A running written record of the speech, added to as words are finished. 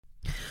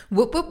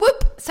Whoop, whoop,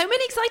 whoop. So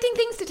many exciting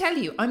things to tell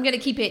you. I'm going to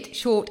keep it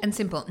short and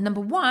simple. Number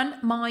one,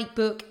 my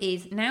book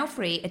is now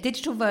free, a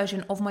digital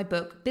version of my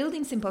book,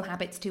 Building Simple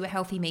Habits to a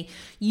Healthy Me.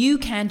 You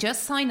can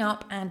just sign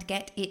up and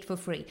get it for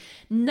free.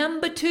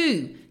 Number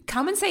two,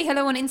 come and say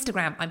hello on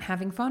Instagram. I'm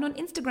having fun on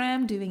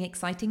Instagram doing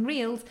exciting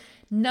reels.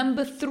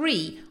 Number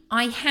three,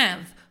 I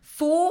have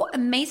 4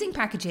 amazing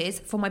packages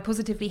for my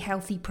Positively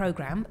Healthy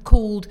program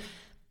called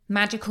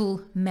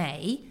Magical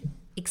May.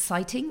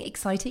 Exciting.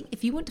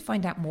 If you want to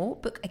find out more,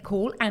 book a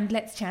call and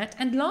let's chat.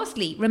 And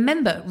lastly,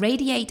 remember,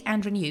 Radiate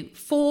and Renew.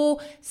 4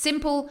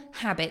 simple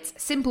habits,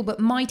 simple but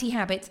mighty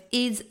habits,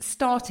 is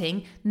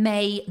starting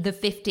May the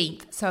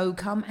 15th. So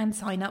come and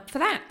sign up for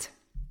that.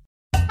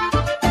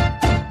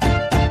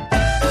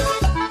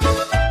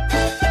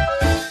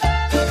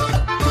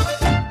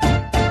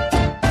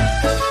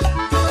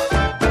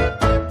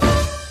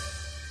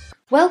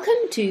 Welcome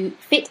to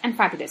Fit and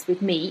Fabulous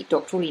with me,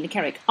 Dr. Alina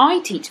Kerrick. I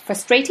teach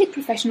frustrated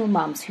professional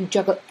mums who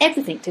juggle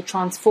everything to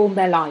transform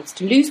their lives,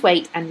 to lose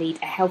weight and lead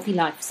a healthy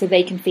life so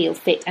they can feel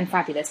fit and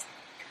fabulous.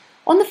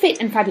 On the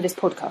Fit and Fabulous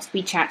podcast,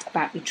 we chat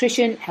about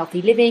nutrition,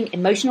 healthy living,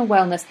 emotional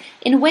wellness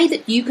in a way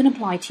that you can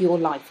apply to your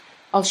life.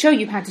 I'll show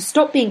you how to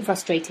stop being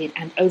frustrated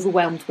and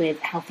overwhelmed with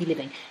healthy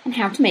living and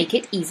how to make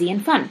it easy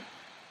and fun.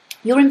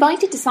 You're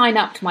invited to sign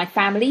up to my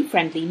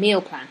family-friendly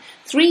meal plan.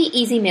 3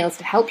 easy meals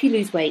to help you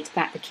lose weight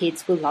that the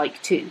kids will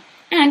like too.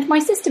 And my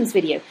systems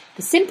video,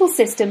 the simple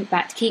system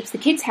that keeps the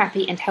kids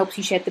happy and helps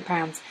you shed the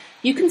pounds.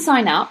 You can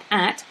sign up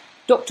at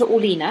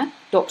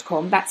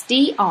drorlena.com. That's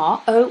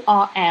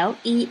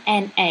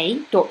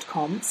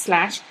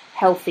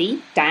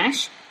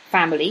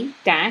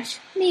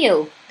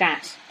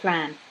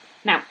drorlena.com/healthy-family-meal-plan.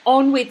 Now,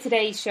 on with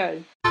today's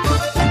show.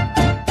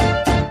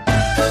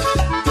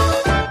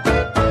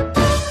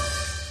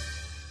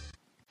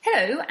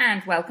 Hello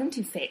and welcome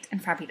to Fit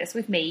and Fabulous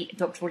with me,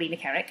 Dr. Alina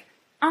Kerrick.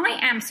 I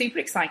am super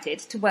excited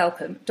to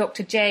welcome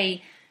Dr.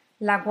 Jay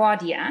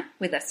LaGuardia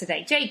with us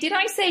today. Jay, did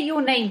I say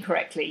your name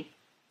correctly?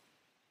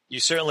 You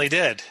certainly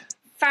did.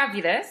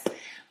 Fabulous.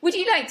 Would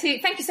you like to,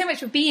 thank you so much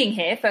for being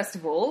here, first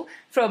of all,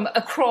 from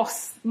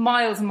across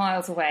miles and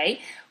miles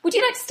away. Would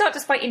you like to start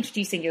just by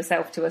introducing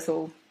yourself to us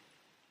all?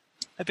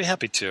 I'd be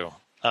happy to.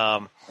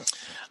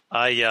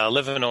 I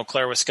live in Eau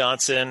Claire,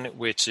 Wisconsin,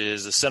 which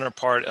is the center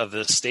part of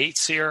the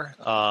States here.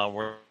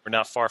 We're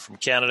not far from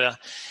Canada.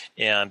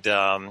 And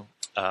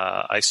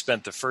I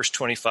spent the first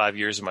 25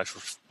 years of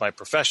my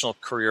professional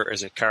career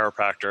as a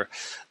chiropractor,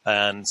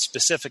 and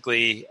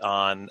specifically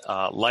on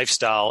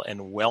lifestyle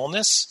and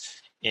wellness.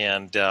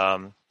 And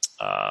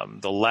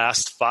the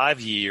last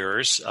 5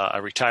 years, I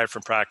retired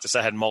from practice.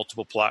 I had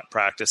multiple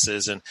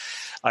practices, and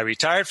I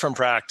retired from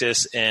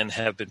practice and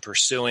have been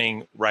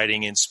pursuing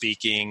writing and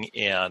speaking.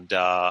 And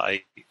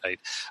I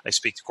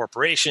speak to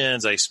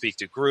corporations, I speak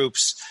to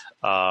groups.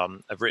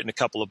 I've written a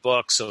couple of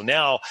books. So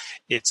now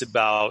it's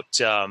about,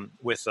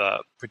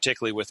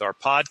 particularly with our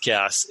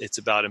podcast, it's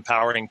about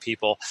empowering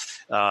people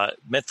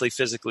mentally,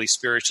 physically,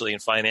 spiritually,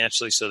 and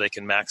financially so they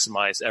can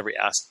maximize every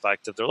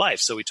aspect of their life.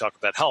 So we talk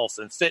about health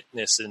and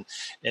fitness and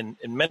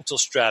mental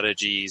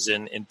strategies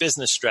and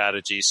business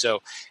strategies.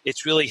 So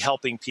it's really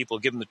helping people,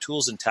 give them the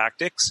tools and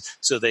tactics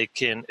so they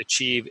can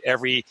achieve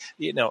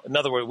in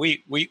other words,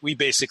 we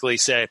basically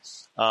say,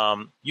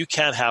 you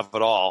can have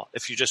it all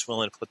if you're just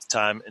willing to put the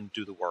time and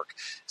do the work.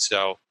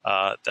 So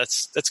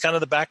that's kind of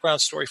the background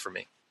story for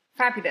me.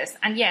 Fabulous.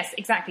 And yes,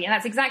 exactly. And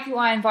that's exactly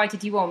why I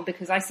invited you on,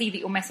 because I see that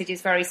your message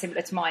is very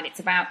similar to mine. It's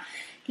about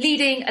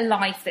leading a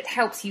life that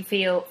helps you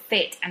feel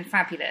fit and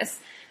fabulous.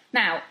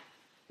 Now,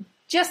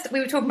 we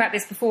were talking about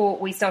this before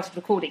we started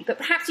recording, but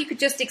perhaps you could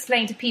just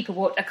explain to people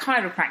what a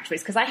chiropractor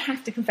is, because I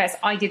have to confess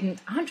I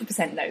didn't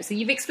 100% know. So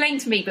you've explained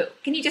to me, but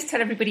can you just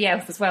tell everybody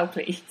else as well,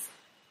 please?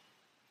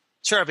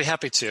 Sure, I'd be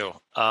happy to.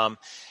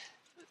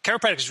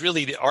 Chiropractic is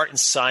really the art and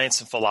science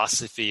and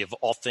philosophy of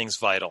all things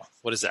vital.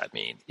 What does that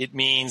mean? It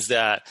means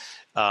that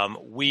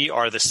we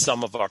are the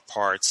sum of our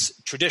parts.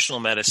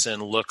 Traditional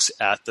medicine looks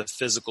at the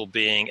physical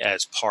being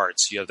as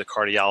parts. You have the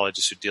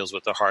cardiologist who deals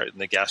with the heart, and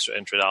the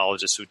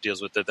gastroenterologist who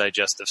deals with the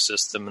digestive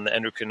system, and the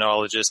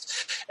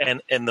endocrinologist,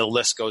 and the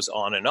list goes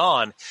on and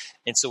on.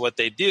 And so what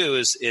they do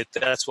is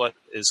that's what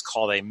is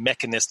called a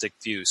mechanistic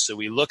view. So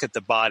we look at the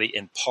body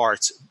in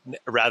parts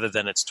rather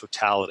than its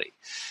totality.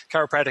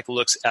 Chiropractic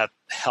looks at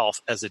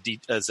health as a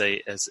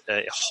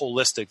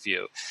holistic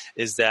view,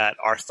 is that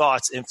our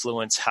thoughts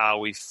influence how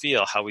we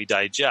feel, how we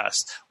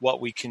digest. What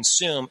we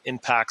consume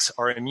impacts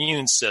our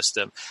immune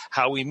system.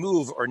 How we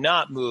move or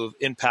not move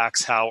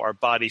impacts how our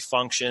body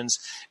functions.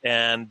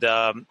 And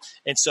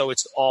so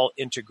it's all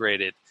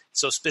integrated.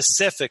 So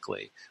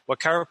specifically, what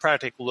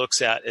chiropractic looks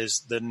at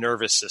is the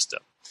nervous system.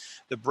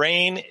 The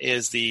brain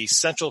is the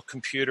central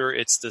computer.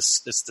 It's the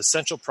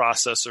central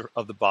processor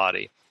of the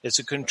body. It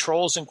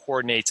controls and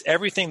coordinates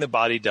everything the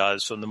body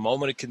does from the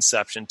moment of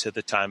conception to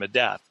the time of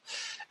death.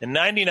 And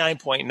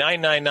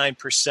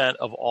 99.999%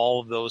 of all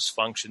of those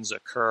functions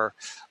occur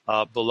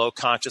below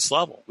conscious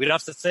level. We don't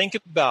have to think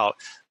about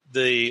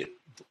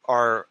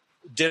our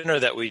dinner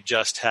that we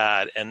just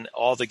had and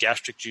all the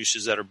gastric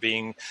juices that are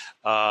being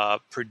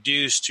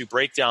produced to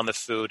break down the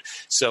food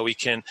so we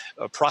can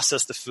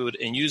process the food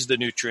and use the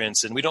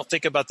nutrients. And we don't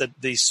think about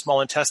the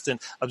small intestine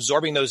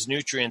absorbing those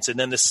nutrients and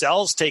then the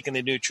cells taking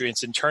the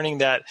nutrients and turning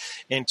that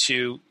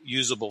into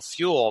usable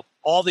fuel.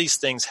 All these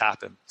things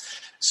happen.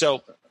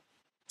 So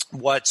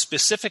what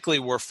specifically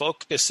we're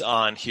focused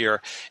on here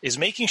is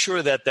making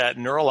sure that that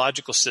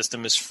neurological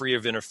system is free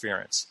of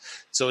interference.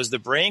 So as the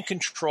brain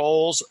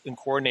controls and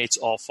coordinates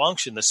all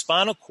function, the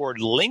spinal cord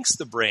links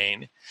the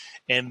brain,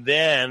 and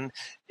then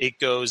it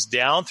goes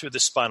down through the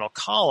spinal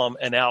column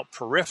and out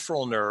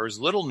peripheral nerves,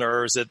 little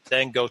nerves that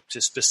then go to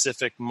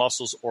specific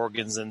muscles,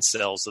 organs, and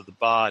cells of the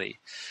body.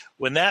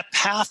 When that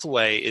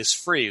pathway is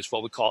free, it's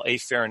what we call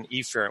afferent,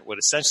 efferent. What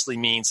essentially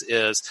means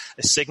is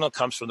a signal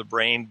comes from the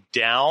brain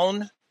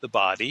down the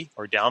body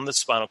or down the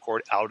spinal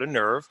cord, out a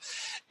nerve,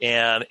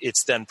 and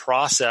it's then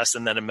processed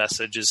and then a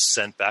message is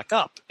sent back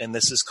up. And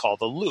this is called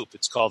the loop.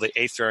 It's called the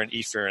afferent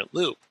efferent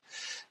loop.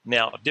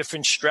 Now,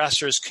 different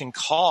stressors can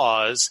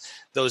cause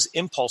those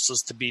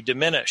impulses to be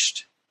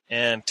diminished.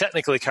 And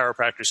technically,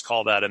 chiropractors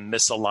call that a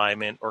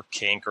misalignment or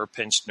kink or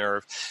pinched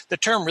nerve. The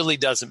term really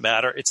doesn't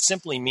matter. It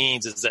simply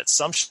means is that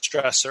some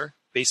stressor,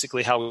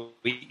 basically how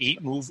we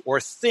eat, move, or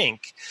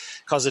think,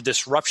 cause a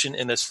disruption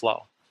in this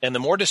flow. And the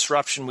more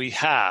disruption we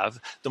have,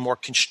 the more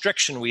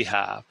constriction we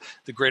have,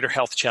 the greater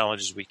health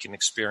challenges we can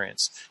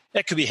experience.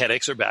 That could be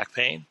headaches or back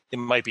pain. It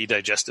might be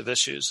digestive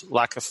issues,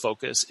 lack of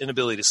focus,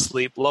 inability to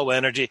sleep, low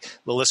energy.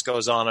 The list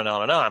goes on and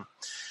on and on.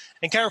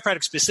 And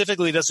chiropractic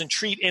specifically doesn't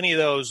treat any of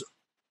those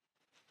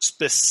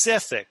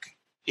specific.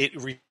 It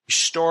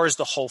restores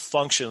the whole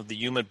function of the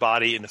human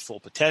body in the full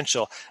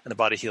potential, and the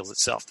body heals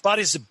itself. The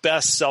body is the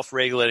best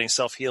self-regulating,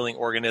 self-healing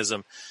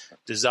organism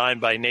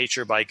designed by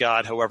nature, by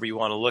God, however you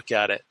want to look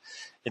at it.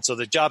 And so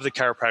the job of the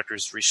chiropractor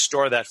is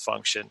restore that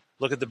function,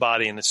 look at the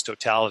body in its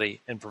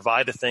totality, and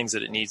provide the things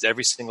that it needs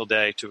every single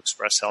day to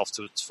express health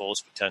to its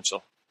fullest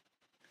potential.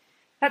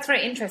 That's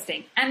very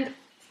interesting. And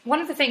one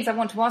of the things I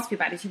want to ask you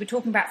about is you were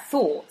talking about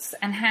thoughts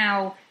and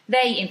how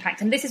they impact.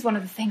 And this is one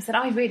of the things that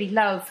I really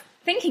love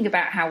thinking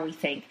about how we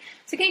think.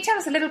 So can you tell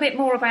us a little bit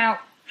more about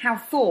how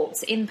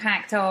thoughts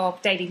impact our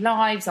daily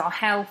lives, our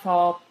health,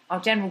 our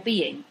general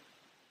being?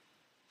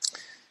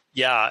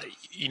 Yeah,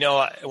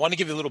 I want to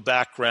give you a little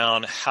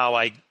background how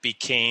I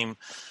became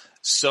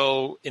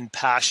so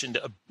impassioned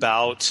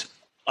about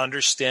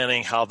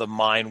understanding how the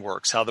mind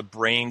works, how the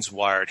brain's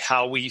wired,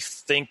 how we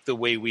think the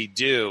way we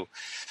do.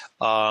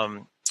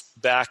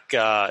 Back,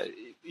 as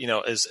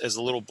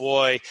a little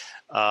boy,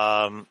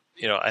 I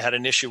had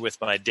an issue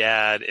with my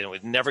dad, and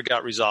it never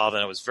got resolved,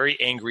 and I was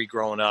very angry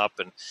growing up,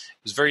 and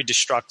it was very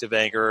destructive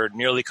anger. It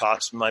nearly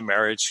cost me my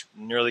marriage,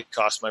 nearly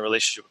cost my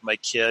relationship with my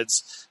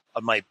kids,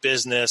 my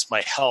business,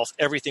 my health.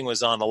 Everything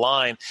was on the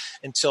line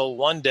until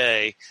one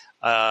day,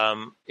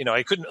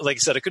 I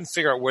couldn't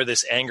figure out where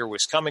this anger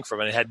was coming from,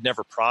 and I had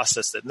never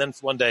processed it. And then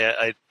one day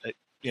I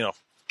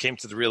came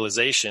to the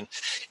realization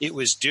it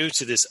was due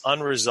to this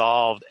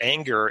unresolved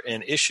anger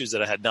and issues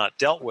that I had not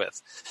dealt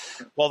with.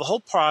 Well, the whole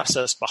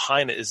process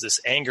behind it is this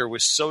anger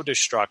was so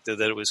destructive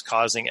that it was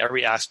causing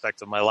every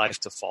aspect of my life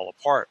to fall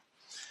apart.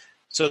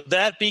 So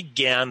that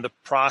began the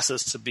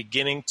process of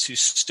beginning to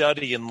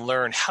study and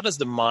learn, how does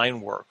the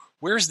mind work?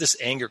 Where's this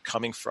anger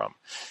coming from?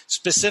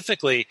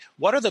 Specifically,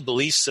 what are the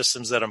belief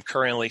systems that I'm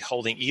currently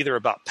holding, either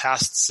about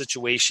past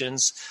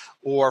situations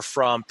or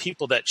from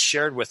people that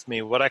shared with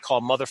me what I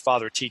call mother,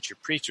 father, teacher,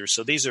 preacher.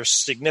 So these are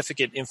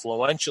significant,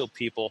 influential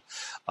people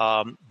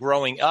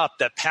growing up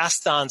that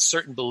passed on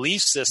certain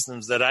belief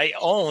systems that I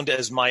owned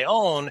as my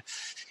own,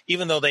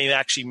 even though they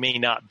actually may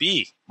not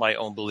be my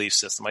own belief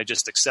system. I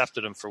just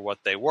accepted them for what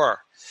they were.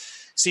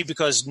 See,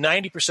 because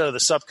 90% of the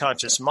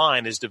subconscious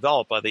mind is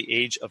developed by the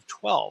age of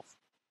 12.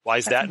 Why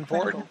is that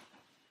important?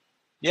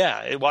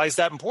 Yeah, why is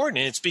that important?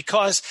 And it's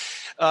because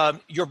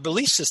your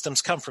belief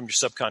systems come from your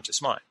subconscious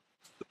mind.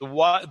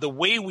 The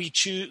way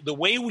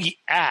we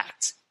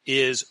act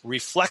is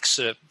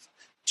reflexive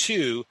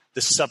to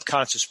the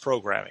subconscious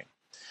programming.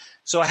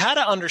 So I had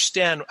to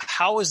understand,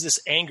 how is this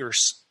anger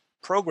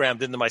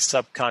programmed into my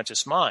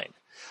subconscious mind?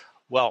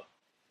 Well,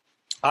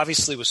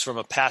 obviously it was from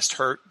a past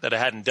hurt that I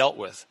hadn't dealt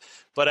with.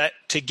 But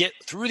to get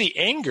through the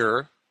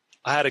anger,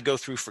 I had to go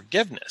through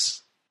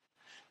forgiveness.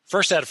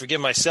 First, I had to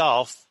forgive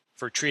myself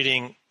for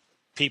treating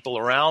people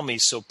around me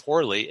so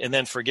poorly, and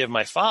then forgive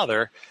my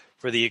father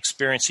for the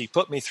experience he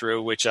put me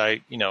through, which I,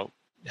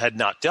 had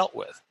not dealt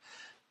with.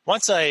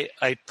 Once I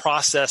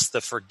processed the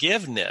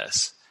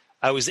forgiveness,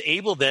 I was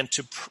able then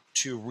to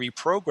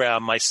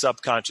reprogram my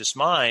subconscious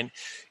mind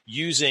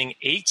using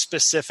 8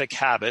 specific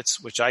habits,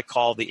 which I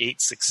call the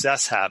 8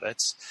 success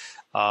habits,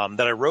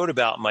 that I wrote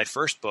about in my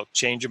first book,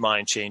 Change Your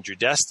Mind, Change Your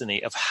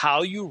Destiny, of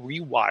how you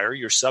rewire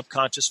your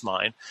subconscious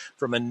mind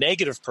from a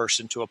negative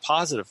person to a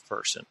positive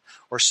person,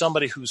 or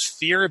somebody who's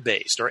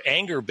fear-based or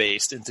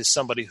anger-based into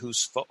somebody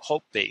who's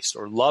hope-based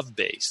or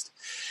love-based.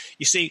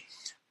 You see,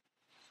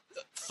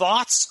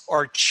 thoughts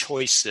are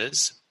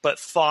choices, but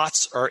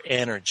thoughts are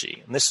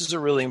energy. And this is a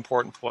really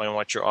important point I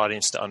want your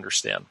audience to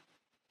understand.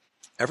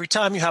 Every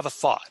time you have a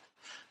thought,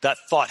 that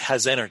thought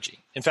has energy.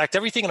 In fact,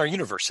 everything in our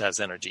universe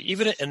has energy.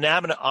 Even an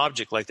inanimate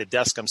object like the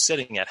desk I'm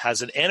sitting at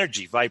has an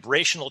energy,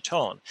 vibrational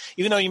tone.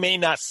 Even though you may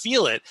not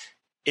feel it,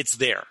 it's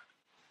there.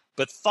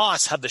 But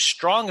thoughts have the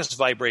strongest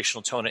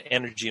vibrational tone and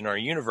energy in our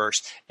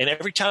universe. And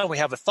every time we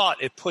have a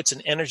thought, it puts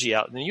an energy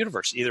out in the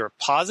universe, either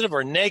positive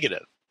or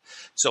negative.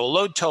 So a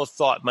low-tone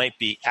thought might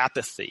be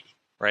apathy,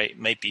 right? It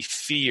might be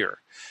fear.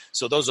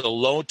 So those are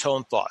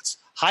low-tone thoughts.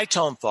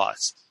 High-tone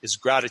thoughts is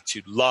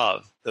gratitude,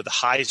 love. They're the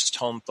highest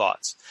tone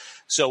thoughts.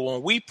 So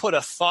when we put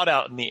a thought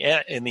out in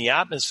the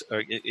atmosphere,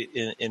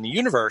 in the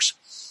universe,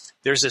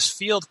 there's this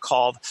field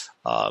called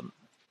the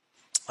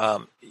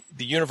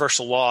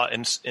universal law,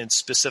 in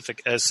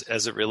specific as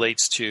it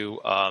relates to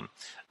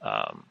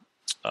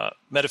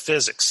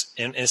metaphysics.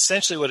 And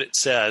essentially, what it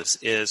says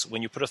is,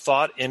 when you put a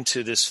thought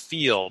into this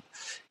field,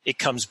 it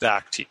comes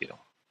back to you.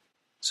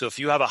 So if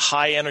you have a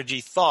high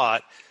energy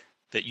thought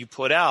that you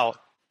put out,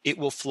 it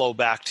will flow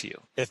back to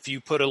you. If you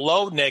put a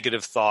low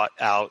negative thought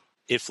out,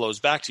 it flows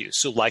back to you.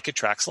 So like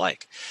attracts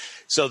like.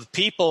 So the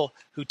people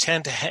who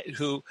tend to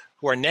who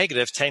are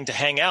negative tend to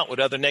hang out with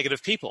other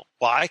negative people.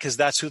 Why? Because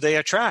that's who they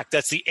attract.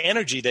 That's the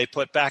energy they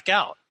put back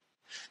out.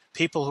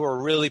 People who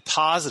are really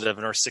positive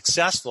and are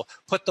successful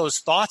put those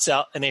thoughts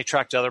out, and they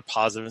attract other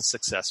positive and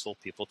successful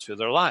people to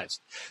their lives.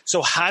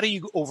 So how do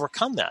you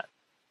overcome that?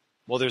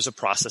 Well, there's a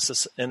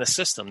process in a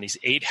system, these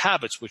 8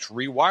 habits, which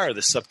rewire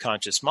the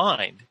subconscious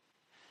mind,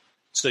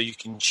 so you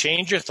can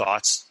change your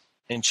thoughts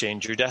and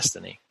change your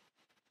destiny.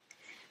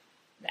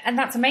 And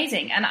that's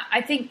amazing. And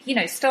I think,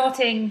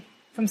 starting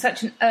from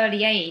such an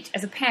early age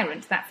as a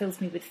parent, that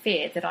fills me with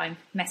fear that I'm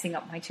messing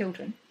up my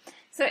children.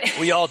 So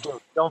we all do.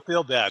 Don't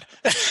feel bad.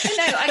 No,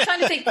 I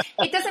kind of think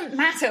it doesn't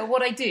matter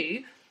what I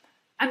do.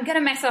 I'm going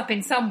to mess up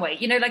in some way.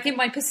 Like in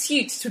my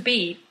pursuit to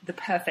be the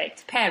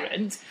perfect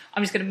parent,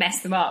 I'm just going to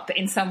mess them up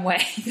in some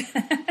way.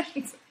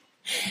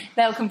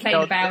 They'll complain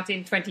about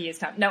in 20 years'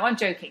 time. No, I'm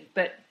joking.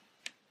 But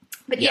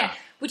yeah,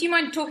 would you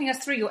mind talking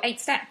us through your 8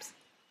 steps?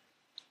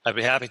 I'd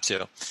be happy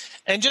to.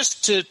 And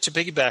just to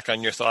piggyback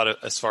on your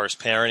thought as far as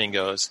parenting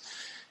goes,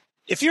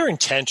 if your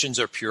intentions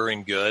are pure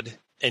and good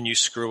and you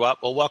screw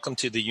up, well, welcome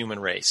to the human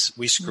race.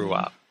 We screw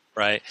up,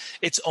 right?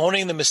 It's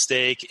owning the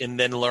mistake and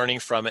then learning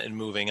from it and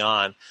moving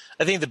on.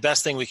 I think the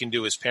best thing we can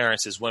do as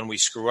parents is, when we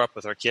screw up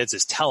with our kids,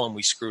 is tell them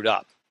we screwed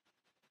up.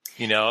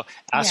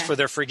 Ask for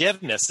their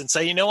forgiveness and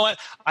say, you know what?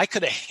 I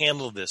could have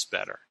handled this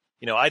better.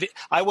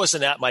 I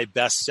wasn't at my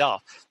best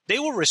self. They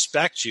will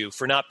respect you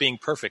for not being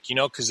perfect,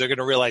 because they're going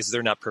to realize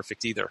they're not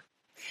perfect either.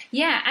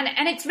 Yeah,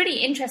 and it's really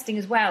interesting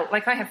as well.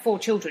 Like, I have 4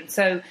 children,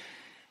 so,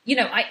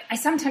 I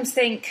sometimes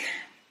think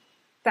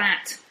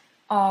that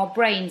our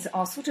brains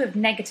are sort of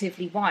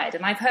negatively wired.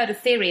 And I've heard a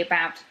theory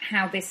about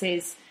how this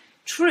is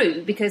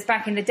true, because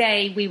back in the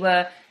day, we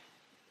were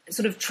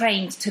sort of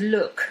trained to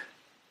look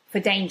for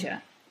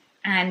danger.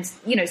 And,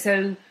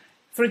 so,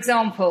 for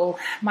example,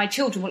 my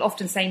children will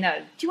often say no.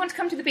 Do you want to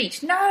come to the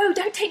beach? No,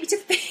 don't take me to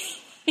the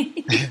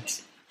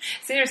beach.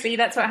 Seriously,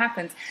 that's what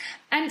happens.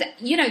 And,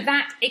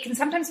 that it can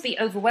sometimes be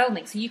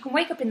overwhelming. So you can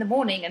wake up in the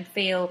morning and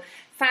feel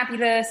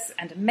fabulous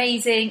and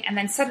amazing. And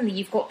then suddenly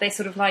you've got this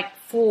sort of like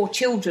 4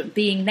 children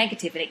being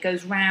negative, and it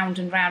goes round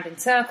and round in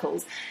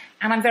circles.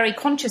 And I'm very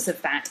conscious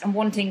of that and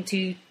wanting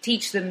to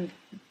teach them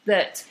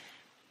that,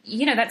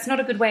 that's not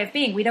a good way of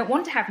being. We don't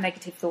want to have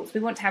negative thoughts. We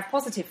want to have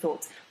positive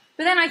thoughts.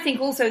 But then I think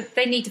also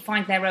they need to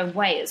find their own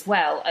way as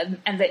well.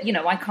 And that,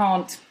 I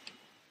can't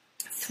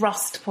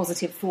thrust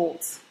positive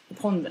thoughts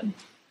upon them.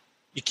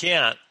 You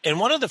can't. And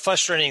one of the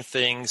frustrating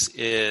things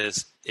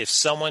is if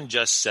someone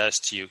just says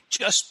to you,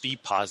 just be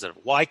positive.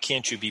 Why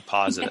can't you be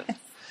positive?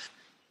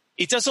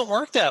 It doesn't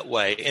work that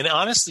way. And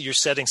honestly, you're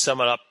setting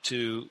someone up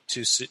to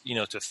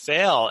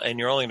fail, and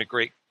you're only going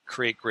to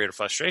create greater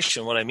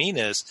frustration. What I mean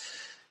is,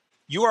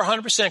 you are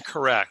 100%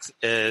 correct,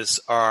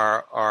 is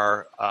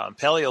our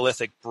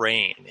Paleolithic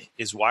brain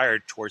is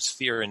wired towards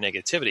fear and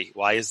negativity.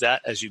 Why is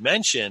that? As you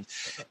mentioned,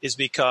 is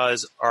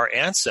because our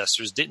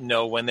ancestors didn't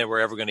know when they were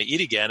ever going to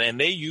eat again, and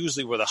they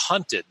usually were the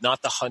hunted,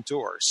 not the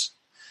hunters.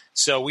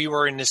 So we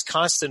were in this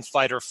constant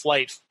fight or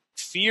flight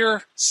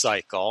fear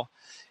cycle,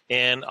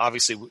 and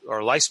obviously our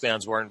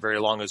lifespans weren't very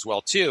long as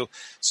well too.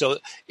 So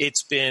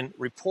it's been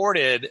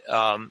reported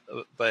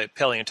by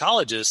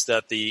paleontologists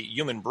that the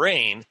human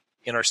brain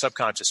in our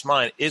subconscious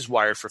mind is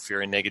wired for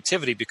fear and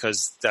negativity,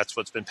 because that's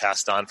what's been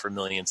passed on for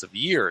millions of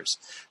years.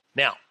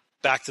 Now,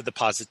 back to the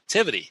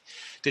positivity.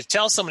 To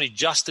tell somebody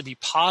just to be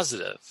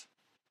positive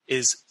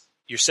is,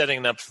 you're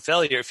setting them up for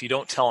failure if you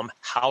don't tell them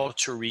how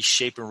to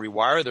reshape and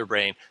rewire their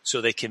brain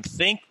so they can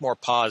think more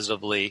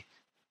positively,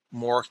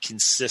 more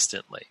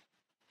consistently.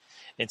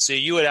 And so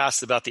you had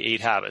asked about the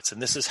 8 habits,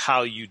 and this is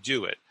how you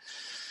do it.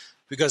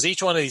 Because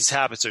each one of these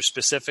habits are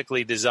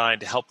specifically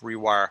designed to help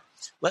rewire.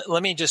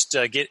 Let me just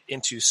get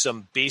into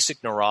some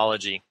basic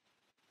neurology.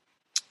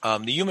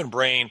 The human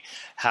brain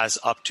has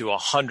up to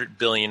 50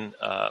 billion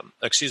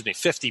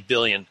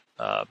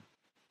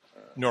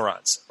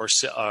neurons or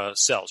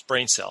cells,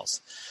 brain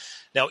cells.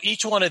 Now,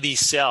 each one of these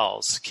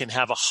cells can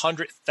have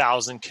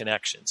 100,000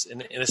 connections.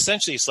 And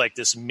essentially, it's like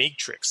this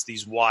matrix,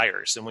 these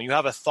wires. And when you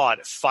have a thought,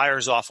 it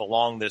fires off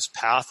along this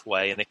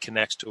pathway and it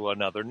connects to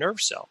another nerve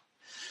cell.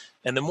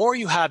 And the more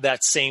you have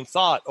that same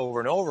thought over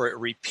and over, it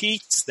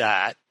repeats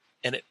that,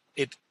 and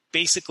it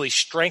basically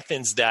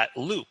strengthens that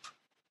loop.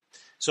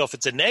 So if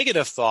it's a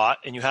negative thought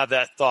and you have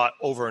that thought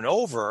over and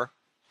over,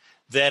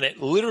 then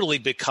it literally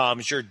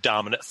becomes your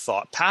dominant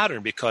thought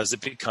pattern because it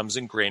becomes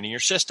ingrained in your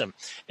system.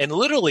 And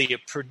literally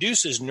it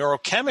produces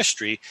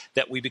neurochemistry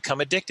that we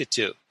become addicted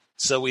to.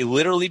 So we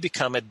literally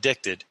become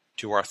addicted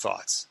to our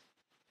thoughts.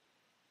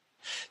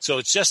 So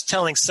it's just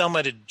telling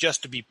someone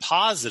to be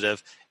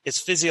positive. It's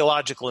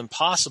physiological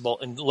impossible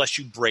unless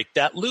you break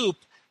that loop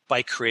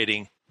by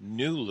creating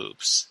new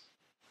loops.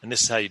 And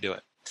this is how you do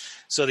it.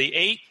 So the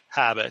 8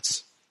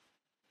 habits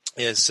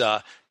is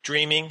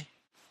dreaming,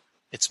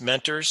 it's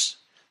mentors,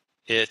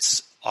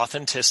 it's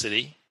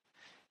authenticity,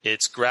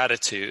 it's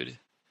gratitude,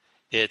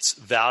 it's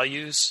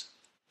values,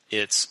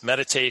 it's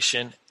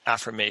meditation,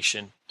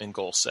 affirmation, and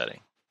goal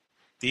setting.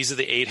 These are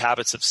the 8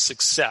 habits of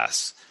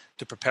success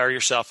to prepare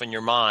yourself in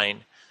your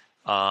mind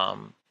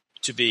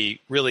to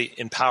be really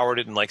empowered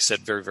and, like I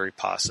said, very, very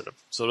positive.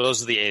 So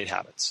those are the 8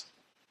 habits.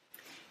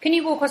 Can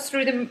you walk us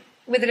through them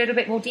with a little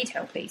bit more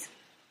detail, please?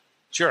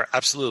 Sure,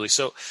 absolutely.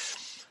 So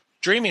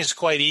dreaming is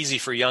quite easy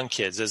for young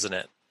kids, isn't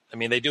it? I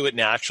mean, they do it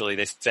naturally.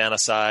 They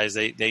fantasize.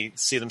 They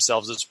see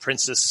themselves as a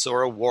princess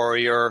or a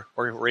warrior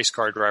or a race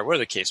car driver, whatever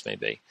the case may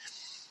be.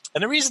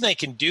 And the reason they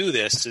can do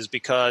this is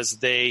because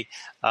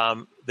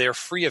they're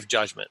free of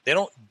judgment. They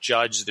don't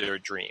judge their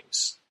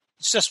dreams.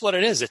 It's just what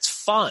it is. It's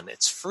fun.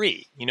 It's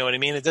free. You know what I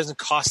mean? It doesn't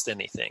cost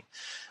anything.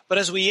 But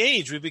as we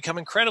age, we become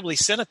incredibly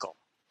cynical,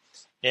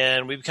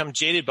 and we become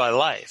jaded by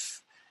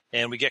life,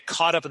 and we get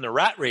caught up in the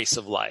rat race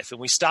of life,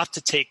 and we stop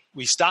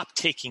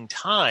taking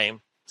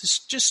time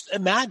to just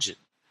imagine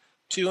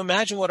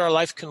what our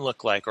life can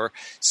look like, or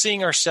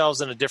seeing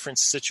ourselves in a different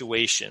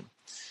situation.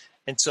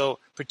 And so,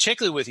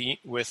 particularly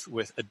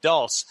with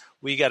adults,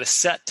 we got to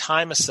set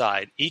time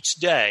aside each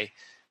day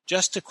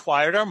just to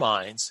quiet our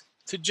minds,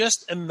 to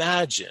just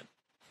imagine,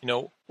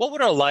 what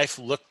would our life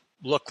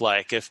look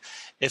like if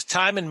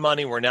time and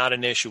money were not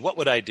an issue? What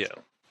would I do?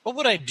 What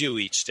would I do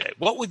each day?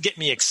 What would get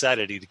me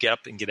excited to get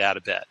up and get out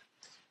of bed?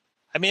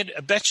 I mean,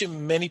 I bet you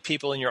many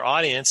people in your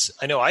audience,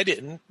 I know I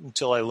didn't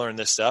until I learned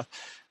this stuff,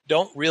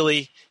 don't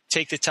really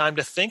take the time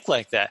to think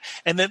like that.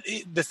 And then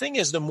the thing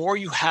is, the more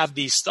you have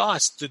these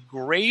thoughts, the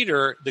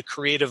greater the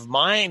creative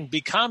mind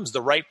becomes.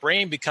 The right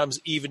brain becomes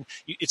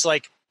it's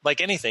like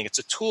anything. It's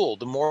a tool.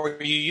 The more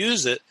you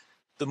use it,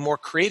 the more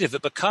creative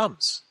it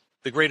becomes.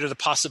 The greater the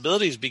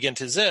possibilities begin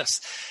to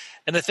exist.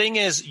 And the thing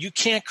is, you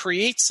can't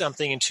create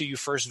something until you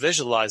first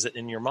visualize it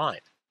in your mind.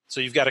 So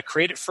you've got to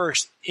create it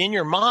first in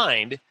your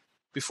mind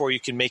before you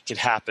can make it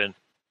happen,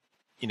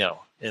 in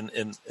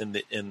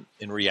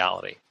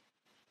reality.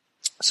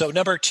 So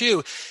number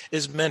 2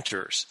 is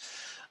mentors.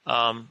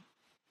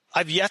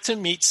 I've yet to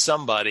meet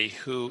somebody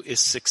who is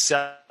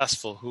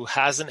successful who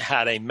hasn't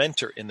had a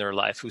mentor in their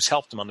life who's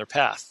helped them on their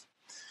path.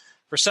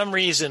 For some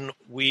reason,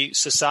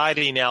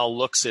 society now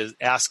looks at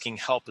asking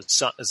help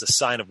as a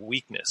sign of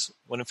weakness,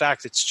 when in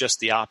fact it's just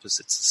the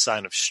opposite. It's a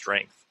sign of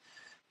strength.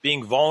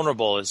 Being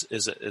vulnerable is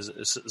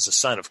a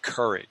sign of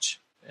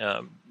courage.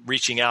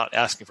 Reaching out,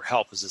 asking for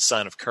help is a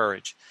sign of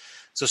courage.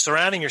 So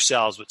surrounding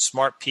yourselves with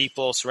smart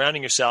people,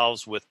 surrounding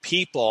yourselves with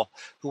people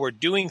who are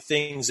doing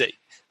things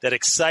that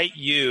excite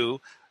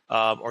you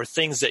or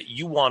things that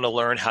you want to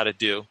learn how to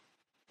do,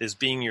 is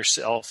being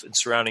yourself and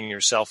surrounding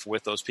yourself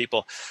with those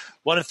people.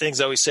 One of the things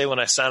I always say when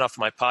I sign off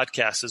my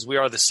podcast is we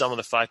are the sum of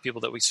the 5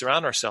 people that we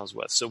surround ourselves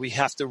with. So we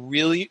have to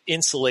really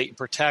insulate and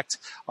protect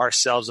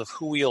ourselves of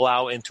who we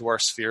allow into our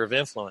sphere of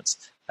influence.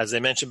 As I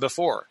mentioned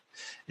before,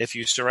 if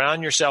you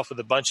surround yourself with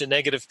a bunch of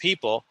negative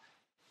people,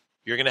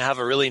 you're going to have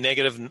a really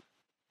negative,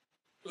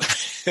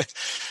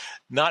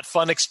 not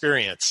fun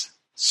experience.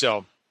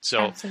 So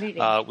we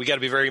got to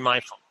be very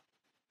mindful.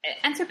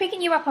 And so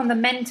picking you up on the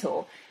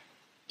mentor,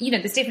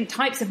 there's different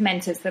types of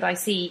mentors that I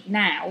see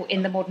now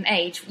in the modern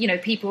age,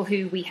 people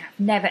who we have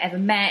never, ever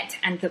met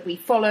and that we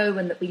follow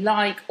and that we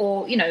like,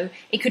 or,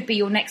 it could be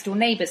your next door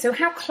neighbor. So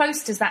how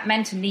close does that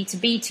mentor need to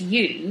be to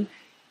you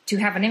to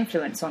have an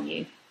influence on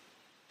you?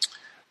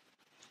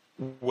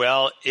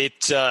 Well,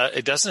 it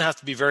doesn't have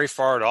to be very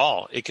far at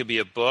all. It could be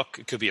a book.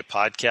 It could be a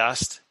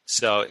podcast.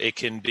 So it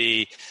can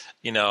be,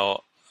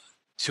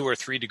 2 or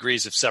 3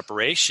 degrees of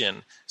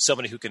separation,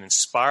 somebody who can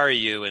inspire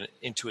you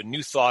into a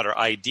new thought or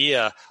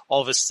idea. All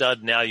of a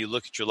sudden, now you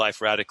look at your life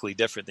radically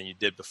different than you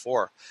did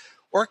before.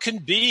 Or it can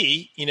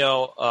be,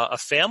 a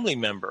family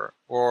member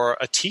or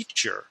a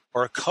teacher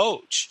or a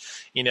coach,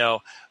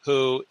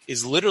 who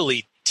is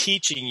literally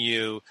teaching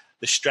you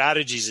the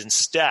strategies and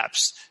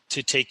steps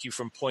to take you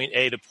from point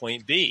A to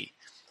point B.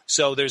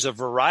 So there's a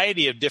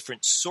variety of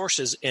different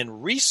sources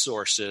and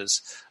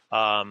resources.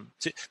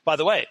 By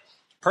the way,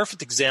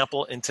 perfect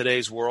example in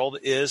today's world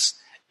is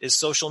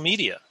social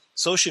media.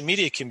 Social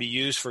media can be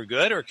used for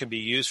good or it can be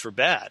used for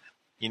bad.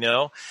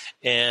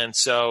 And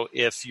so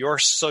if your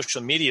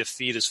social media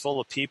feed is full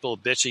of people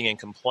bitching and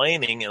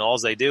complaining and all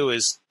they do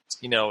is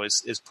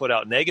put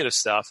out negative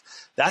stuff,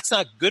 that's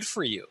not good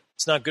for you.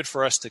 It's not good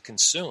for us to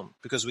consume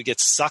because we get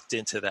sucked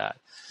into that.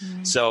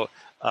 So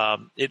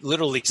it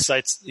literally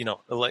cites,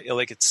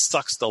 like it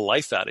sucks the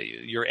life out of you,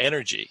 your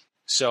energy.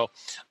 So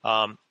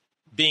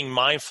being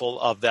mindful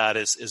of that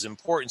is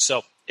important.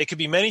 So it could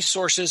be many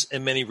sources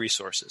and many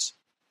resources.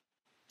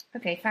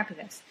 Okay,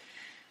 fabulous.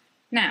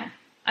 Now,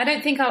 I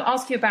don't think I'll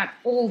ask you about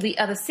all the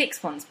other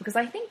 6 ones because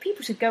I think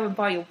people should go and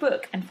buy your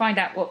book and find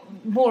out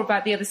more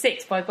about the other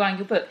 6 by buying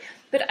your book.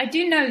 But I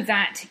do know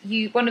that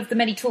one of the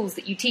many tools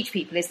that you teach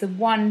people is the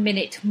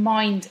 1-minute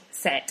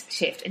mindset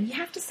shift. And you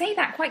have to say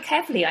that quite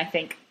carefully, I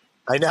think.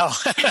 I know.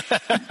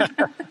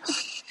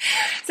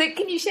 So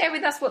can you share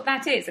with us what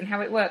that is and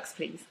how it works,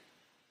 please?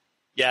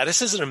 Yeah,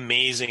 this is an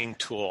amazing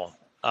tool.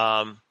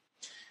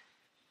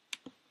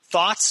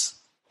 Thoughts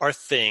are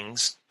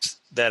things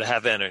that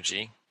have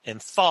energy, and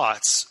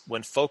thoughts,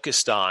 when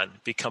focused on,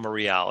 become a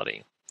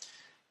reality.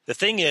 The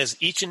thing is,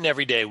 each and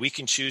every day we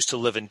can choose to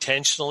live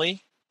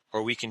intentionally,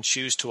 or we can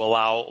choose to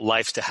allow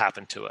life to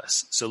happen to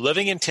us. So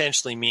living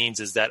intentionally means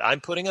is that I'm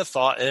putting a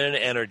thought and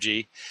an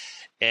energy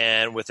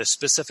and with a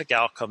specific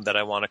outcome that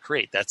I want to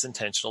create. That's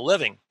intentional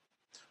living.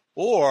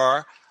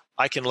 Or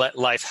I can let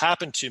life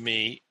happen to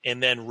me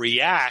and then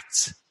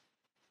react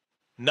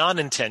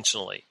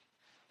non-intentionally.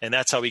 And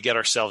that's how we get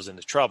ourselves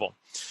into trouble.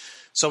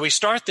 So we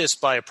start this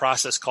by a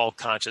process called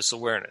conscious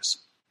awareness,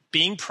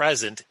 being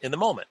present in the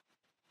moment,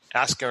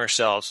 asking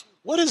ourselves,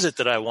 what is it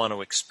that I want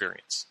to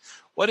experience?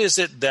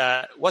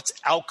 What's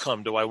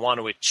outcome do I want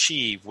to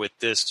achieve with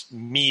this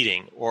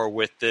meeting or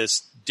with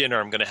this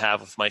dinner I'm going to have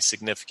with my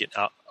significant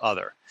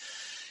other?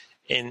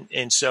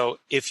 And so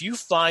if you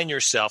find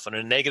yourself in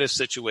a negative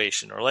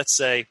situation, or let's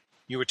say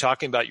you were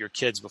talking about your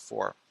kids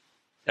before,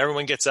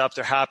 everyone gets up,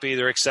 they're happy,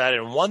 they're excited,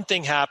 and one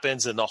thing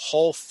happens and the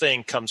whole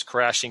thing comes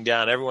crashing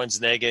down. Everyone's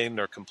negative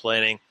or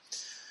complaining.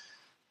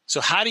 So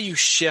how do you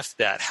shift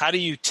that? How do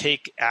you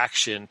take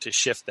action to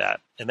shift that?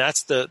 And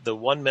that's the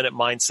 1-minute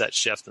mindset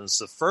shift. And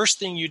so the first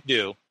thing you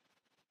do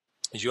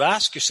is you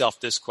ask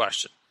yourself this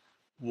question: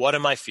 what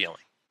am I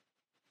feeling?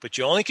 But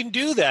you only can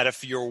do that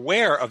if you're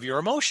aware of your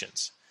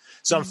emotions.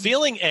 So I'm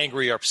feeling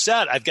angry or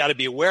upset. I've got to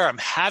be aware I'm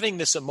having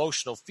this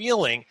emotional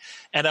feeling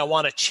and I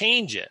want to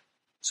change it.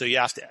 So you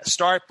have to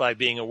start by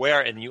being aware,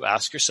 and you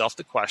ask yourself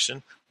the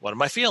question, what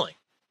am I feeling?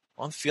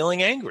 Well, I'm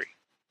feeling angry.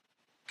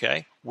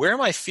 Okay. Where am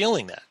I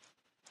feeling that?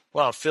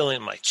 Well, I'm feeling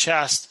in my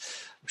chest,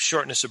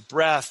 shortness of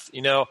breath,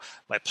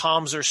 my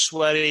palms are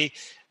sweaty,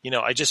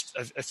 I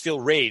feel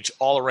rage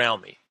all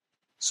around me.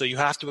 So you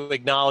have to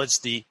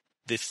acknowledge the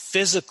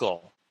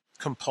physical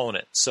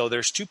component. So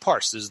there's 2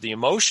 parts. There's the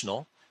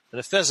emotional and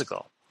the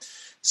physical.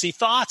 See,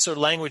 thoughts are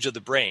language of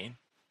the brain.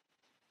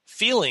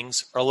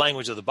 Feelings are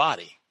language of the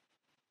body.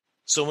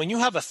 So when you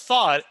have a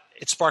thought,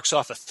 it sparks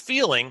off a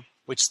feeling,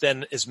 which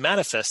then is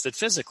manifested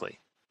physically.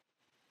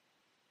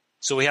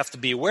 So we have to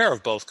be aware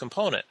of both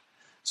components.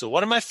 So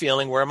what am I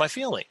feeling? Where am I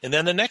feeling? And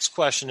then the next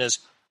question is,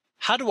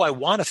 how do I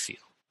want to feel?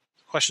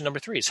 Question number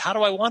 3 is, how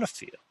do I want to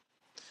feel?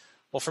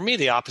 Well, for me,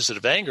 the opposite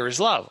of anger is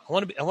love. I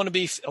want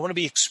to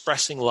be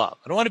expressing love.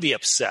 I don't want to be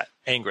upset,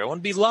 angry. I want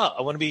to be love.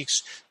 I want to be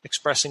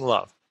expressing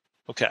love.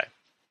 Okay.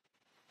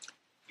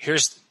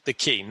 Here's the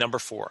key. Number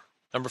 4.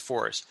 Number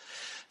 4 is,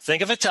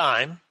 think of a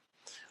time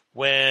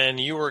when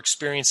you were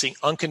experiencing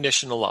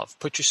unconditional love.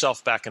 Put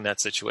yourself back in that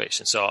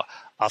situation. So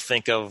I'll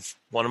think of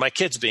one of my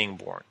kids being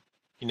born.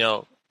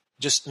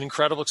 Just an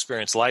incredible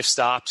experience. Life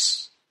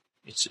stops.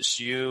 It's just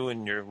you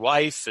and your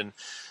wife and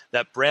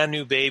that brand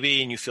new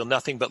baby, and you feel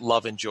nothing but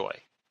love and joy.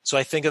 So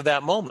I think of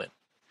that moment.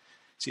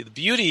 See, the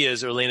beauty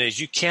is, Erlina, is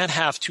you can't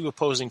have 2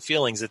 opposing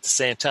feelings at the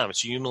same time.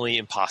 It's humanly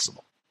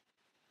impossible.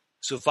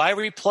 So if I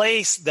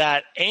replace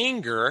that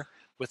anger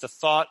with a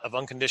thought of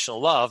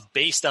unconditional love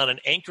based on an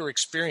anchor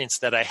experience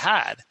that I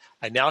had,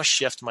 I now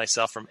shift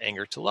myself from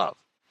anger to love.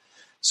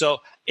 So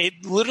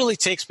it literally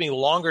takes me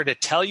longer to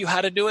tell you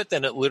how to do it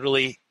than it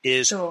literally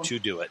is to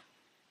do it.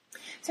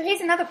 So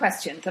here's another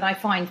question that I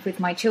find with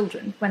my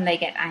children when they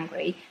get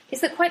angry,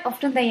 is that quite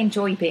often they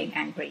enjoy being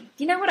angry.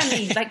 Do you know what I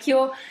mean? Like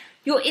you're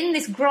in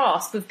this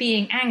grasp of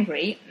being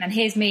angry, and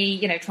here's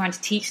me, trying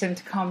to teach them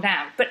to calm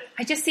down. But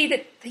I just see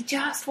that they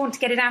just want to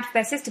get it out of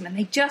their system and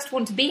they just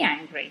want to be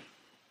angry.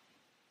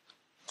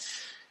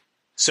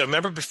 So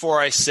remember before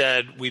I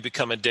said we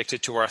become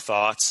addicted to our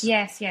thoughts?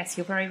 Yes,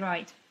 you're very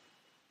right.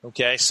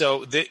 Okay,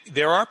 so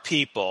there are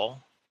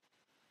people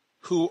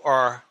who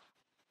are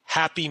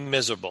happy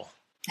miserable.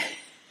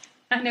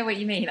 I know what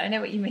you mean.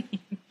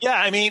 Yeah,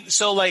 I mean,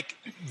 so like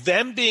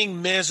them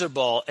being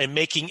miserable and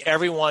making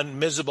everyone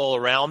miserable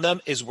around them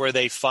is where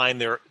they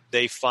find their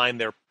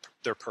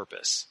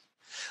purpose.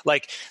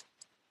 Like,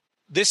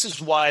 this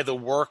is why the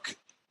work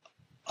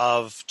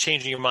of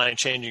changing your mind,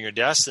 changing your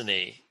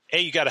destiny,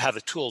 you got to have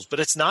the tools,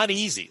 but it's not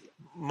easy.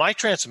 My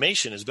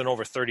transformation has been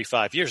over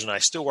 35 years, and I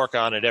still work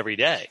on it every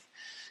day.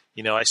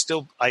 I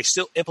still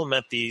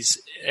implement these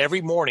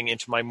every morning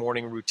into my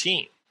morning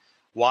routine.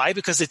 Why?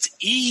 Because it's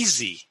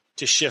easy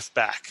to shift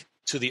back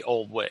to the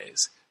old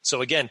ways.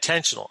 So again,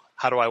 intentional.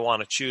 How do I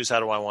want to choose? How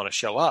do I want to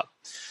show up?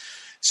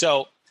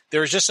 So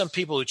there's just some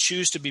people who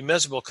choose to be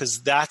miserable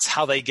because that's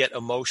how they get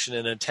emotion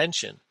and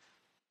attention.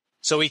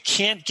 So we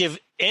can't give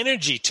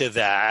energy to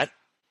that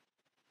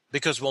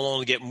because we'll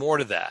only get more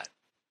to that.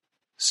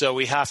 So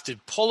we have to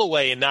pull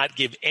away and not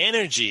give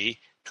energy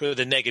to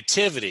the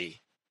negativity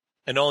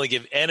and only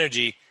give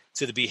energy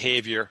to the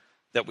behavior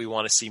that we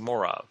want to see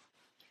more of.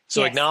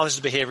 So acknowledge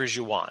the behaviors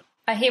you want.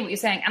 I hear what you're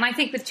saying. And I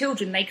think with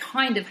children, they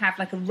kind of have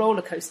like a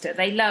roller coaster.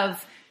 They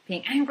love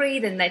being angry,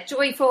 then they're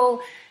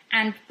joyful.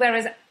 And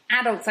whereas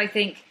adults, I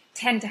think,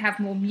 tend to have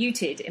more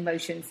muted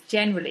emotions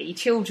generally,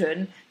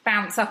 children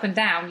bounce up and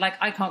down like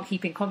I can't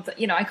keep in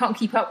contact, I can't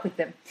keep up with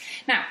them.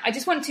 Now, I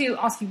just want to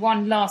ask you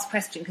one last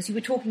question because you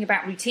were talking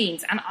about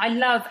routines, and I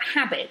love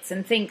habits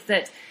and think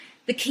that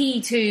the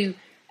key to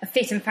a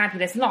fit and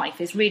fabulous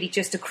life is really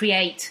just to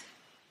create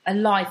a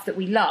life that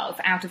we love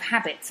out of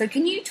habits. So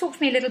can you talk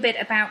to me a little bit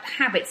about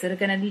habits that are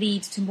going to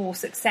lead to more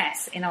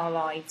success in our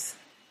lives?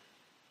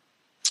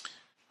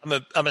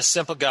 I'm a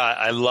simple guy.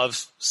 I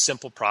love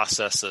simple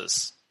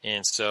processes.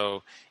 And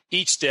so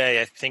each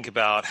day I think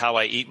about how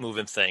I eat, move,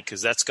 and think,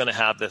 because that's going to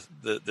have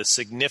the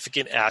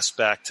significant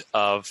aspect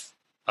of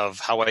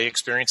how I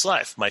experience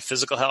life, my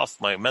physical health,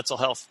 my mental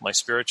health, my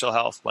spiritual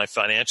health, my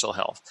financial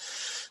health.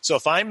 So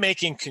if I'm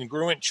making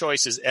congruent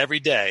choices every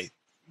day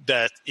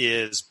that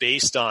is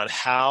based on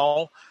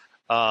how,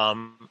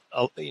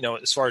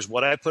 as far as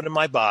what I put in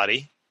my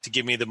body to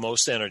give me the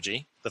most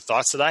energy, the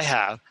thoughts that I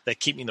have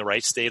that keep me in the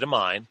right state of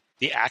mind,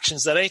 the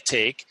actions that I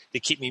take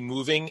that keep me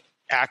moving,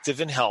 active,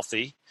 and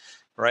healthy,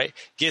 right,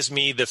 gives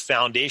me the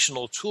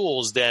foundational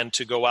tools then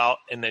to go out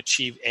and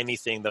achieve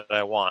anything that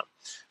I want.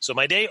 So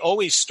my day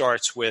always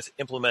starts with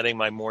implementing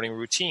my morning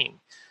routine.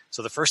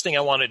 So the first thing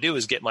I want to do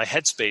is get my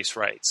headspace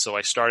right. So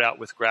I start out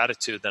with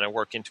gratitude, then I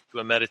work into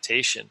a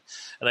meditation,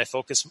 and I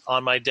focus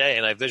on my day,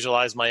 and I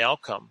visualize my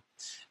outcome.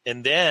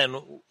 And then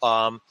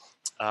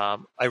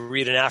I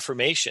read an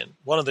affirmation.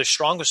 One of the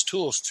strongest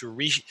tools to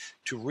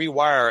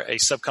rewire a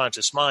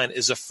subconscious mind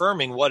is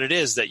affirming what it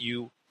is that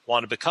you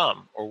want to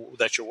become or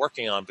that you're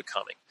working on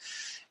becoming.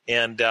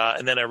 And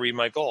then I read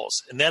my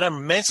goals. And then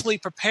I'm mentally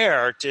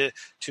prepared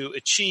to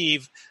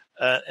achieve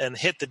and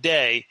hit the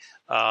day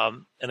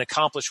and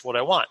accomplish what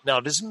I want. Now,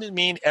 does it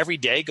mean every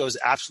day goes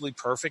absolutely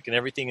perfect and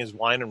everything is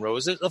wine and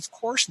roses? Of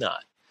course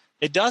not.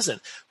 It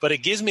doesn't. But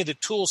it gives me the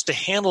tools to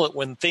handle it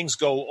when things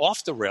go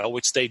off the rail,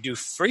 which they do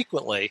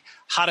frequently,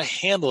 how to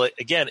handle it,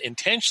 again,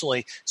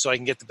 intentionally so I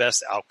can get the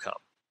best outcome.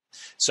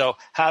 So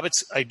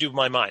habits, I do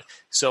my mind.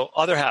 So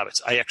other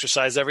habits, I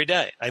exercise every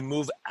day. I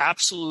move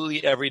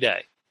absolutely every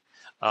day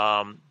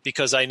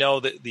because I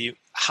know that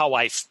how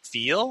I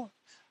feel.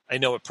 I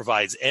know it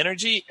provides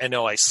energy. I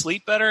know I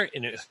sleep better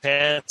and it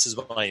enhances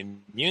my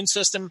immune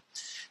system.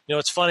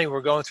 It's funny,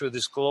 we're going through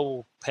this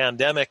global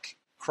pandemic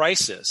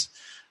crisis,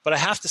 but I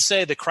have to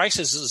say the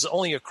crisis is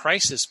only a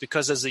crisis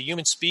because as a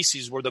human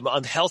species, we're the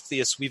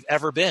unhealthiest we've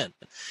ever been.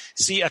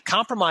 See, a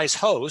compromised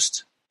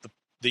host,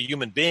 the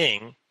human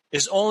being,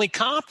 is only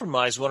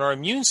compromised when our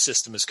immune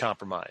system is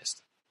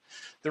compromised.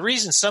 The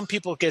reason some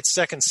people get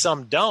sick and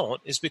some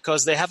don't is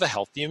because they have a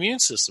healthy immune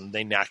system.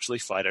 They naturally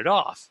fight it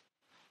off.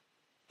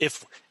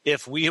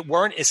 If we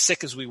weren't as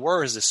sick as we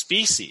were as a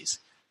species,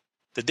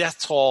 the death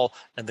toll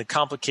and the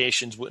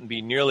complications wouldn't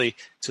be nearly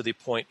to the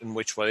point in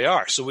which they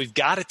are. So we've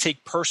got to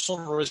take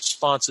personal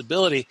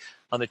responsibility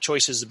on the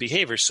choices of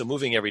behavior. So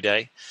moving every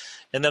day.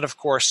 And then, of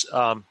course,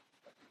 how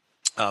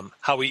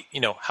we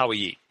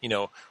eat,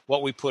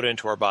 what we put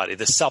into our body,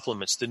 the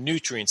supplements, the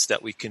nutrients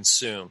that we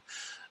consume.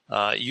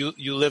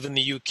 You live in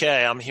the UK.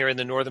 I'm here in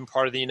the northern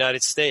part of the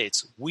United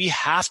States. We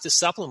have to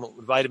supplement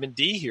with vitamin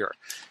D here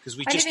because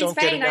we just don't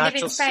get a natural. I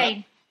live in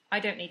Spain. I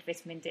don't need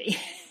vitamin D.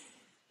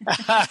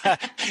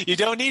 You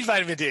don't need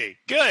vitamin D.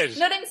 Good.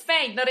 Not in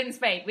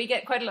Spain. We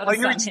get quite a lot of sun.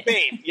 Oh, you're in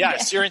Spain.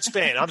 Yes, You're in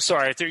Spain. I'm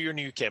sorry. I thought you were in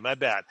the UK. My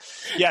bad.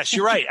 Yes,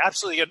 you're right.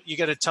 Absolutely. You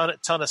get a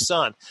ton of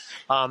sun.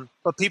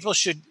 But people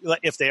should,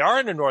 if they are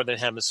in the northern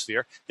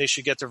hemisphere, they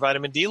should get their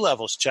vitamin D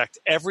levels checked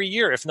every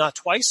year, if not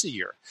twice a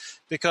year,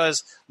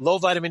 because low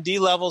vitamin D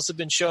levels have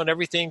been shown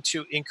everything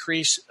to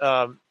increase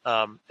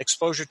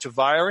exposure to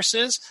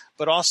viruses,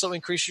 but also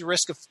increase your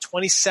risk of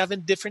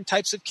 27 different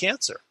types of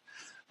cancer.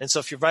 And so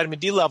if your vitamin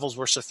D levels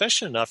were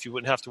sufficient enough, you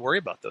wouldn't have to worry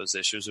about those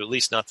issues, or at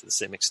least not to the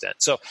same extent.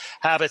 So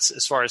habits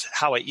as far as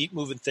how I eat,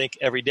 move, and think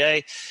every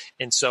day.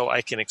 And so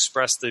I can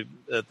express the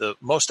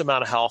most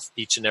amount of health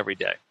each and every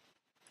day.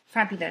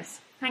 Fabulous.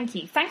 Thank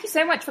you. Thank you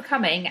so much for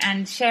coming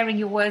and sharing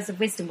your words of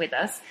wisdom with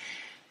us.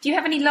 Do you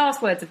have any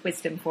last words of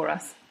wisdom for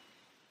us?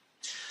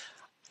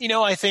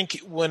 I think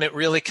when it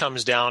really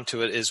comes down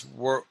to it is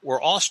we're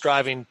all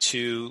striving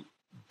to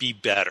be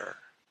better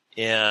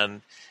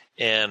and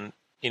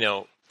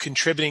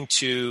contributing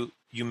to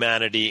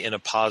humanity in a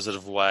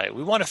positive way.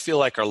 We want to feel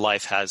like our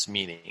life has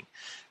meaning.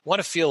 We want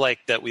to feel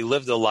like that we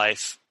lived a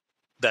life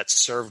that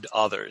served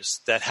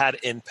others, that had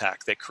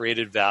impact, that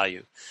created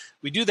value.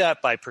 We do that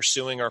by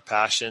pursuing our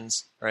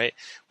passions, right?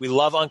 We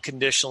love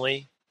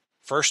unconditionally,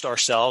 first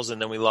ourselves,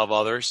 and then we love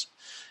others.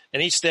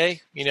 and each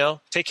day,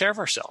 take care of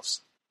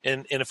ourselves.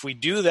 And if we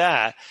do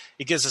that,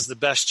 it gives us the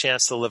best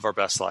chance to live our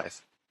best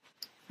life.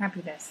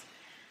 Fabulous.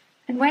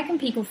 And where can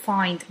people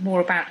find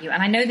more about you?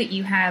 And I know that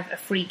you have a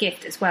free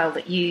gift as well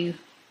that you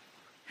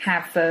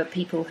have for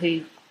people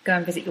who go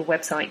and visit your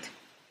website.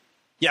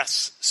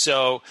 Yes.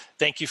 So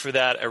thank you for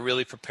that. I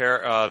really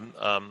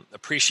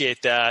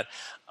appreciate that.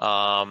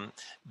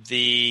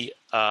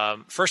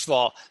 First of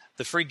all,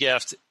 the free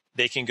gift,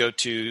 they can go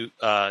to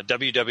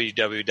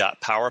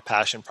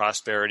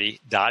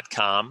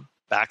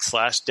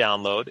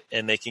www.powerpassionprosperity.com/download,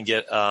 and they can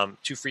get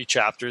 2 free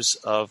chapters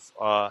of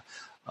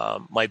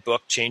my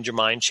book, Change Your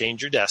Mind,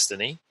 Change Your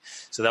Destiny.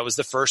 So that was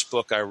the first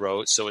book I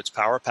wrote. So it's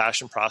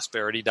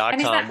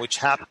powerpassionprosperity.com, which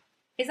happened.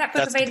 Is that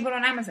book available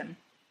on Amazon?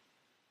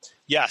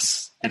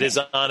 Yes, it is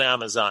on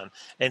Amazon.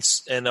 And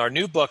our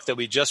new book that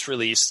we just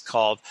released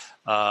called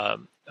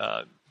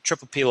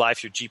Triple P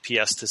Life, Your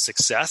GPS to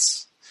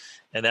Success.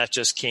 And that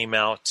just came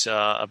out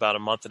about a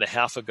month and a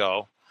half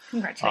ago.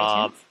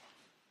 Congratulations.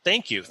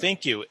 Thank you.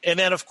 And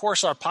then, of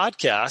course, our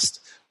podcast,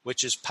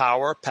 which is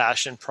Power,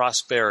 Passion,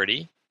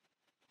 Prosperity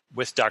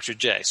with Dr.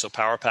 J. So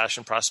Power,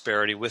 Passion,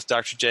 Prosperity with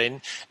Dr.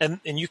 J. And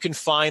you can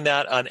find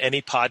that on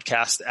any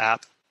podcast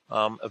app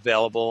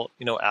available,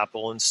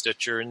 Apple and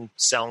Stitcher and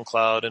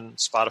SoundCloud and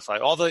Spotify,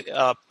 all the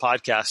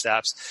podcast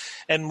apps.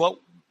 And what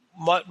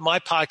my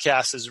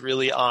podcast is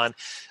really on,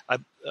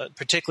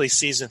 particularly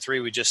season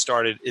 3 we just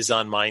started, is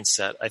on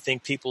mindset. I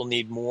think people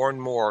need more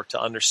and more to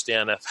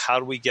understand how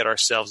do we get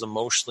ourselves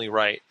emotionally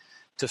right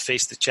to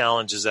face the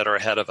challenges that are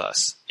ahead of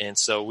us. And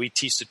so we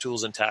teach the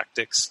tools and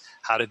tactics,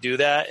 how to do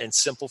that in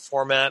simple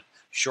format,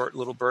 short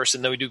little bursts,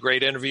 and then we do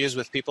great interviews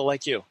with people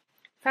like you.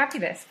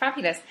 Fabulous.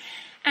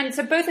 And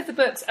so both of the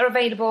books are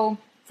available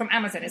from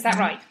Amazon, is that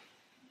right?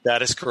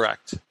 That is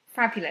correct.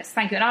 Fabulous.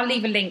 Thank you. And I'll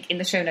leave a link in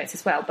the show notes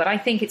as well. But I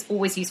think it's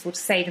always useful to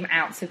say them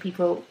out so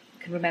people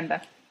can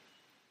remember.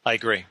 I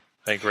agree.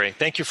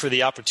 Thank you for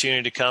the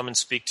opportunity to come and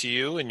speak to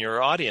you and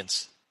your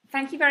audience.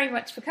 Thank you very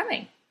much for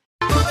coming.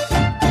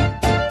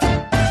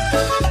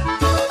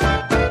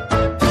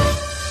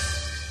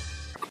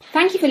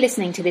 Thank you for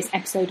listening to this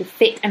episode of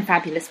Fit and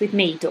Fabulous with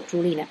me, Dr.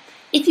 Orlena.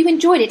 If you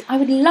enjoyed it, I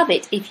would love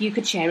it if you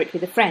could share it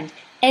with a friend.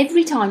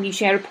 Every time you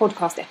share a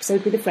podcast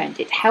episode with a friend,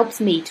 it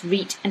helps me to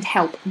reach and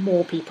help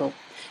more people.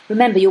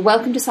 Remember, you're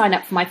welcome to sign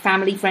up for my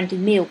family-friendly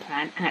meal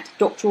plan at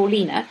Dr.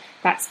 Orlena,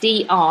 that's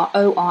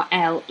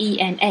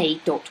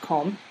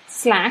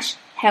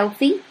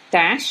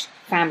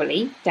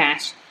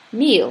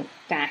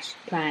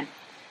drorlena.com/healthy-family-meal-plan.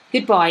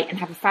 Goodbye and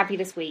have a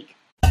fabulous week.